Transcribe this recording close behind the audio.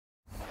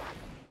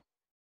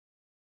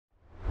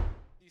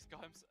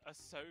games are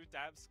so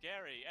damn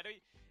scary.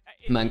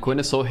 And Man, Quinn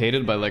is so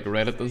hated by like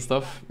Reddit and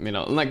stuff. You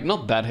know, like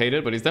not that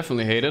hated, but he's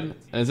definitely hated.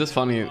 And it's just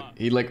funny.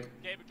 He like,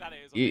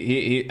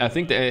 I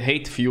think the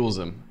hate fuels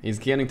him. He's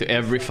getting to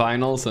every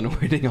finals and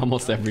winning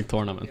almost every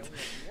tournament.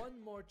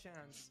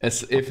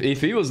 As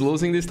if he was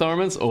losing these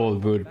tournaments, oh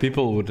dude,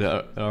 people would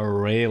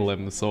rail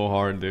him so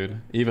hard,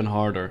 dude. Even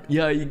harder.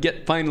 Yeah, he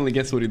finally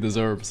gets what he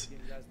deserves.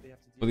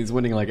 But he's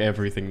winning like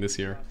everything this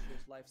year.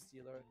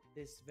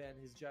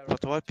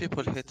 But why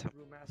people hate him?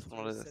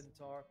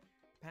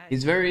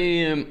 He's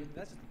very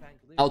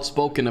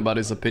outspoken about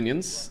his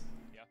opinions.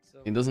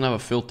 He doesn't have a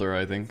filter,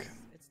 I think.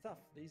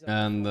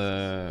 And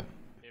I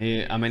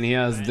mean, he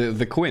has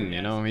the Quinn,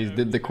 you know. He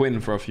did the Quinn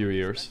for a few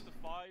years,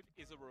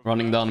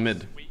 running down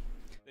mid.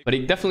 But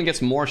he definitely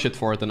gets more shit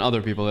for it than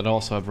other people that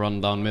also have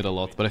run down mid a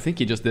lot. But I think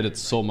he just did it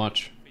so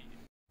much.